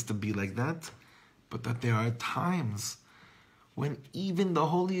times to be like that, but that there are times when even the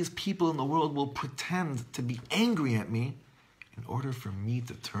holiest people in the world will pretend to be angry at me in order for me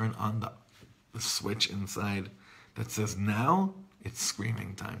to turn on the switch inside that says, now it's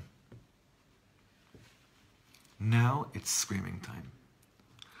screaming time. Now it's screaming time.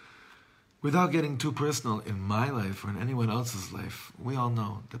 Without getting too personal in my life or in anyone else's life, we all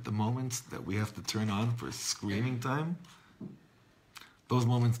know that the moments that we have to turn on for screaming time, those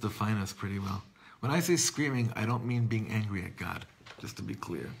moments define us pretty well. When I say screaming, I don't mean being angry at God, just to be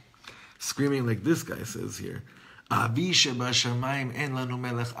clear. Screaming like this guy says here, Avi shebashamayim en lanu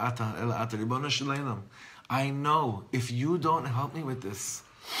melech ata ela ata ribono shel olam. I know if you don't help me with this,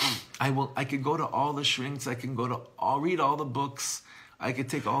 I could go to all the shrinks, I'll read all the books, I could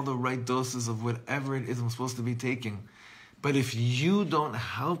take all the right doses of whatever it is I'm supposed to be taking. But if you don't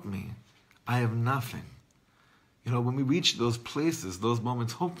help me, I have nothing. You know, when we reach those places, those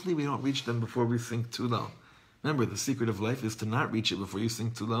moments, hopefully we don't reach them before we sink too low. Remember, the secret of life is to not reach it before you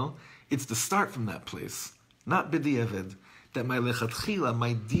sink too low. It's to start from that place, not b'diavad. That my lechatchila,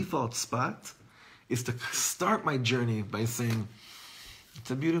 my default spot, is to start my journey by saying,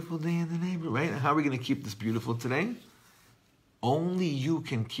 it's a beautiful day in the neighborhood, right? And how are we going to keep this beautiful today? Only you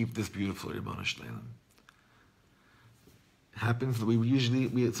can keep this beautiful, Ribono Shel Olam. Happens that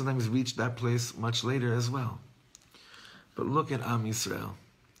we sometimes reach that place much later as well. But look at Am Yisrael.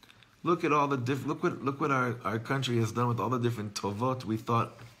 Look at all the look what our country has done with all the different tovot. We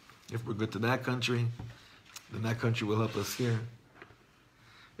thought if we're good to that country, then that country will help us here.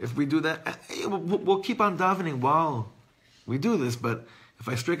 If we do that, we'll keep on davening while we do this. But if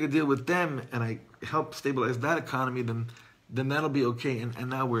I strike a deal with them and I help stabilize that economy, then that'll be okay. And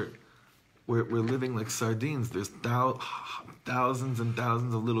now we're living like sardines. There's thousands and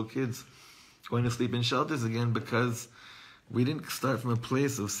thousands of little kids going to sleep in shelters again because we didn't start from a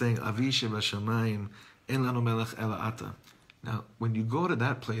place of saying Avi shebashamayim en lanu melech ela ata. Now, when you go to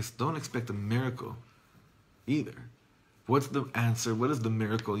that place, don't expect a miracle either. What's the answer? What is the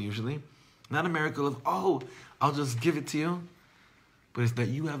miracle usually? Not a miracle of, oh, I'll just give it to you. But it's that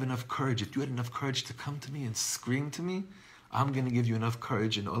you have enough courage. If you had enough courage to come to me and scream to me, I'm going to give you enough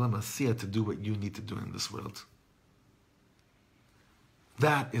courage in Olam Asiyah to do what you need to do in this world.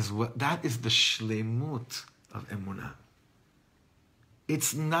 That is the shlemut of emunah.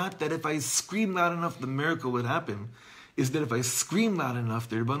 It's not that if I scream loud enough, the miracle would happen. It's that if I scream loud enough,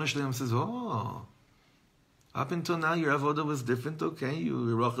 the Ribono Shel Olam says, oh, up until now your avodah was different, okay? You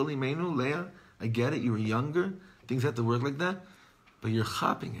were Rachel Imeinu, Leah, I get it, you were younger, things had to work like that, but you're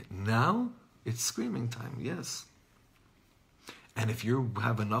chopping it. Now, it's screaming time, yes. And if you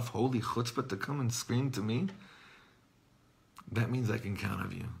have enough holy chutzpah to come and scream to me, that means I can count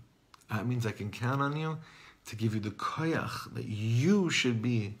on you. That means I can count on you to give you the koyach that you should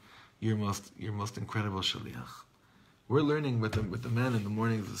be your most incredible shaliach. We're learning with the men in the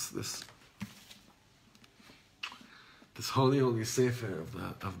morning this holy sefer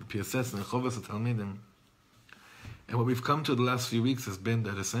of the PSS and the Chovas HaTalmidim. And what we've come to the last few weeks has been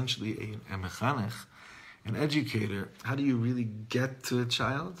that essentially a mechanech, an educator, how do you really get to a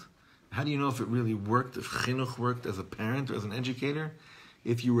child? How do you know if it really worked, if chinuch worked as a parent or as an educator?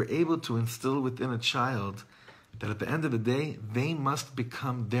 If you were able to instill within a child that at the end of the day, they must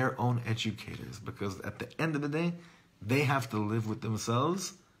become their own educators. Because at the end of the day, they have to live with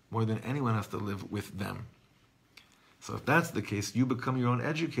themselves more than anyone has to live with them. So if that's the case, you become your own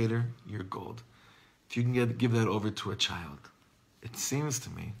educator, you're gold. If you can give that over to a child. It seems to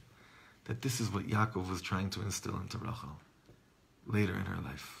me that this is what Yaakov was trying to instill into Rachel later in her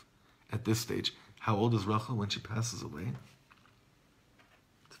life. At this stage, how old is Rachel when she passes away?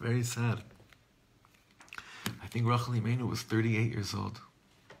 It's very sad. I think Rachel Imeinu was 38 years old.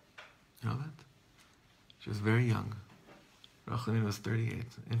 You know that? She was very young. Rachel Imeinu was 38.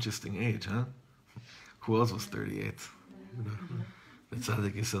 Interesting age, huh? Who else was 38? The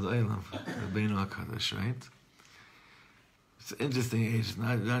Tzaddik Yisad Olam, the Beinu HaKadosh, right? It's an interesting age.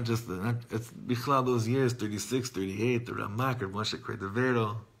 It's Bichlal those years, 36, 38, the Ramak, or Moshe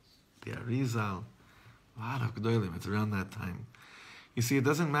Cordovero, the Arizal, a lot of Gdolim. It's around that time. You see, it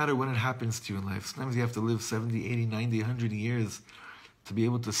doesn't matter when it happens to you in life. Sometimes you have to live 70, 80, 90, 100 years to be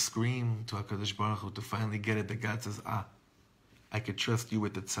able to scream to HaKadosh Baruch Hu, to finally get it that God says, I could trust you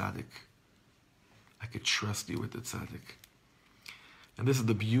with the tzaddik. I could trust you with the tzaddik. And this is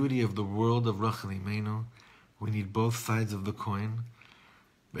the beauty of the world of Rachel Imeinu. We need both sides of the coin.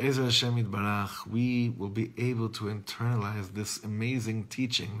 Be'ezer Hashem Yitbarach, we will be able to internalize this amazing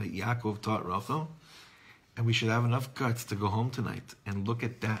teaching that Yaakov taught Rachel, and we should have enough guts to go home tonight and look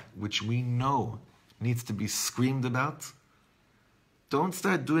at that which we know needs to be screamed about. Don't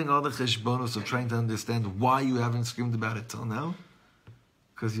start doing all the cheshbonos of trying to understand why you haven't screamed about it till now,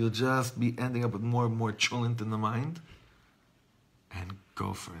 because you'll just be ending up with more and more chulent in the mind. And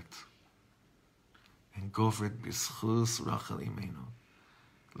go for it. And go for it. B'schus Rachel Imeinu.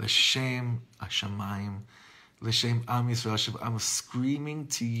 L'shem Hashamayim. L'shem Am Yisrael. I'm screaming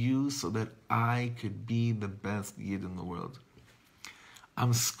to you so that I could be the best Yid in the world.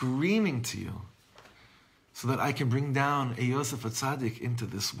 I'm screaming to you so that I can bring down a Yosef Tzaddik into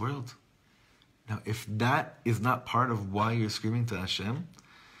this world. Now, if that is not part of why you're screaming to Hashem,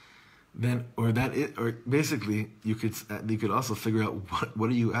 then, or basically, you could also figure out what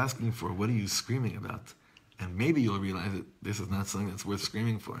are you asking for, what are you screaming about, and maybe you'll realize that this is not something that's worth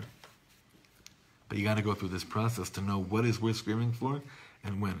screaming for. But you got to go through this process to know what is worth screaming for,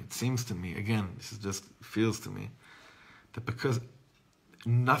 and when. It seems to me, again, this is just feels to me, that because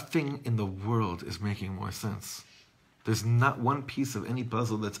nothing in the world is making more sense. There's not one piece of any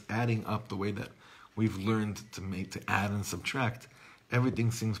puzzle that's adding up the way that we've learned to add and subtract.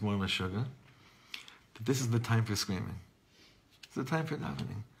 Everything seems more mashuga. That this is the time for screaming. It's the time for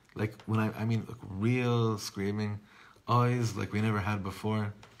davening. Like when I mean like real screaming, always like we never had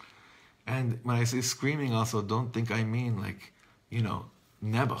before. And when I say screaming, also don't think I mean like,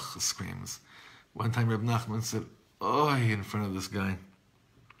 Nebuch screams. One time Reb Nachman said, "Oi," in front of this guy.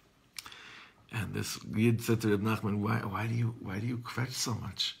 And this Yid said to Reb Nachman, why do you kvetch so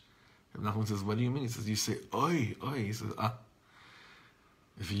much? Reb Nachman says, "What do you mean?" He says, "You say oi, oi." He says,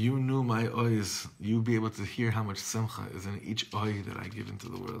 if you knew my oyes, you'd be able to hear how much simcha is in each oy that I give into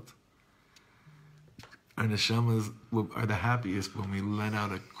the world. Our neshamas are the happiest when we let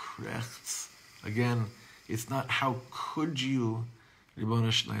out a krechts. Again, it's not how could you, Ribono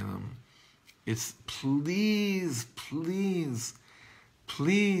Shleilam. It's please, please,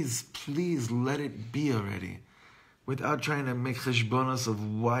 please, please let it be already. Without trying to make cheshbonos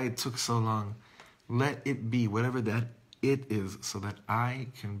of why it took so long. Let it be, whatever that it is, so that I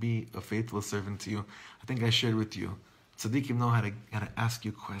can be a faithful servant to you. I think I shared with you, tzaddikim know how to ask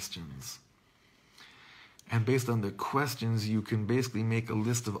you questions. And based on the questions, you can basically make a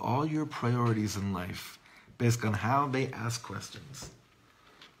list of all your priorities in life, based on how they ask questions.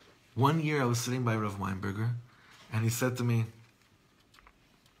 One year I was sitting by Rav Weinberger, and he said to me,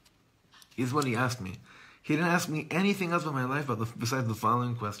 here's what he asked me. He didn't ask me anything else about my life besides the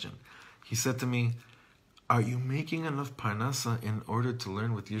following question. He said to me, "Are you making enough parnasa in order to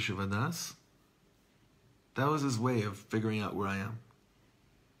learn with Yeshiva Das?" That was his way of figuring out where I am.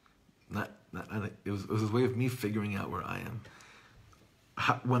 It was his way of me figuring out where I am.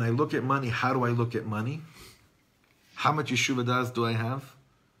 When I look at money, how do I look at money? How much Yeshiva Das do I have?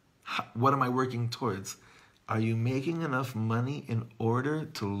 What am I working towards? Are you making enough money in order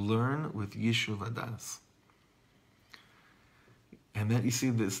to learn with Yeshiva Das? And then you see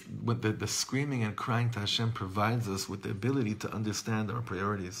this, the screaming and crying to Hashem provides us with the ability to understand our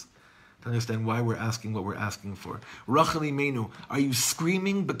priorities, to understand why we're asking what we're asking for. Rachel Imeinu, are you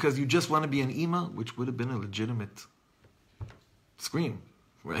screaming because you just want to be an ima, which would have been a legitimate scream,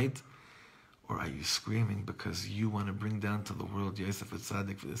 right? Or are you screaming because you want to bring down to the world Yosef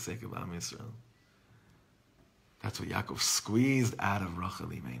Tzaddik for the sake of Am Yisrael? That's what Yaakov squeezed out of Rachel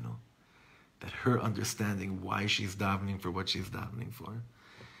Imeinu. That her understanding why she's davening for what she's davening for.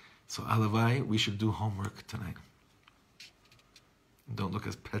 So alavai, we should do homework tonight. Don't look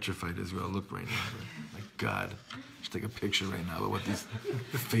as petrified as you all look right now. My God, I should take a picture right now of what these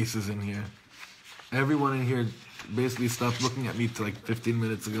faces in here. Everyone in here basically stopped looking at me till like 15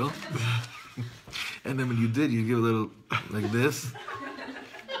 minutes ago. And then when you did, you give a little like this.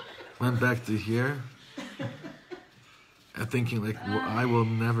 Went back to here. Thinking like, well, I will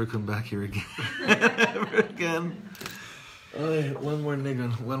never come back here again. Ever again. Oy, one more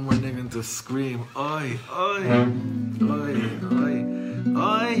niggun to scream. Oy, oy, oy, oy,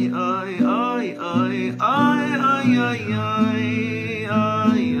 oy, oy, oy, oy, oy, oy, oy,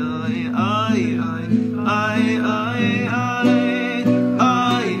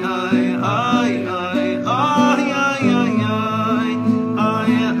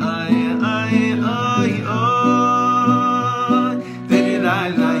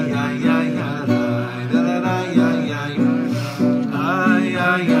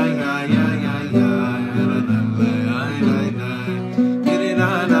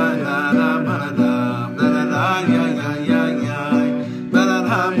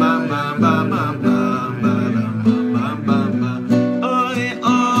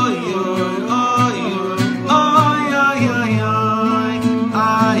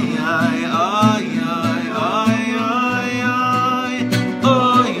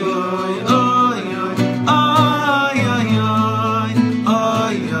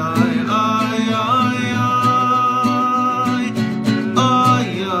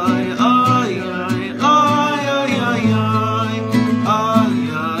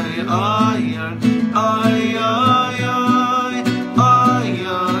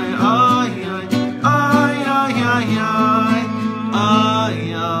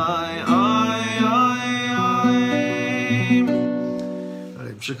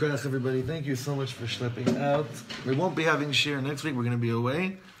 Everybody, thank you so much for schlepping out. We won't be having shir next week. We're going to be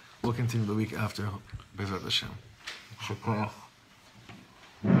away. We'll continue the week after. Bezrat Hashem. Shukran.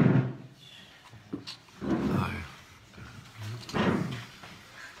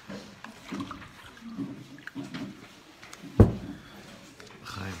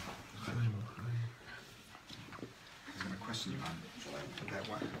 Question you on that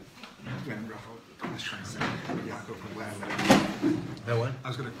one. When Rachel was trying to say Yaakov from That one? I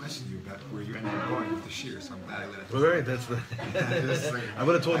was going to question you about where you ended up going with the shear, so I'm glad I let it. Well, right, that's the. I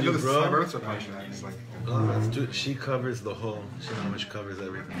would have told you, bro. It's like, she covers the whole. She pretty much covers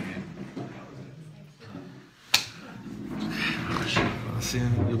everything. See you.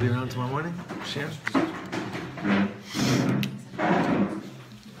 You'll be around tomorrow morning? Share?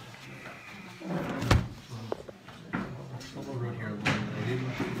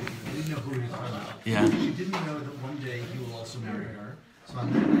 Yeah. She didn't know that one day he will also marry her. So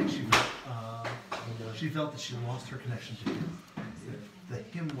on that night, she felt that she lost her connection to him. The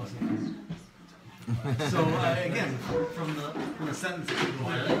him wasn't him. So again, from the sentence,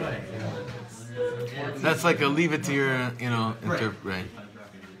 right. That's like a leave it to your, right. Right.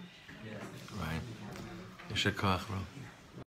 You should bro.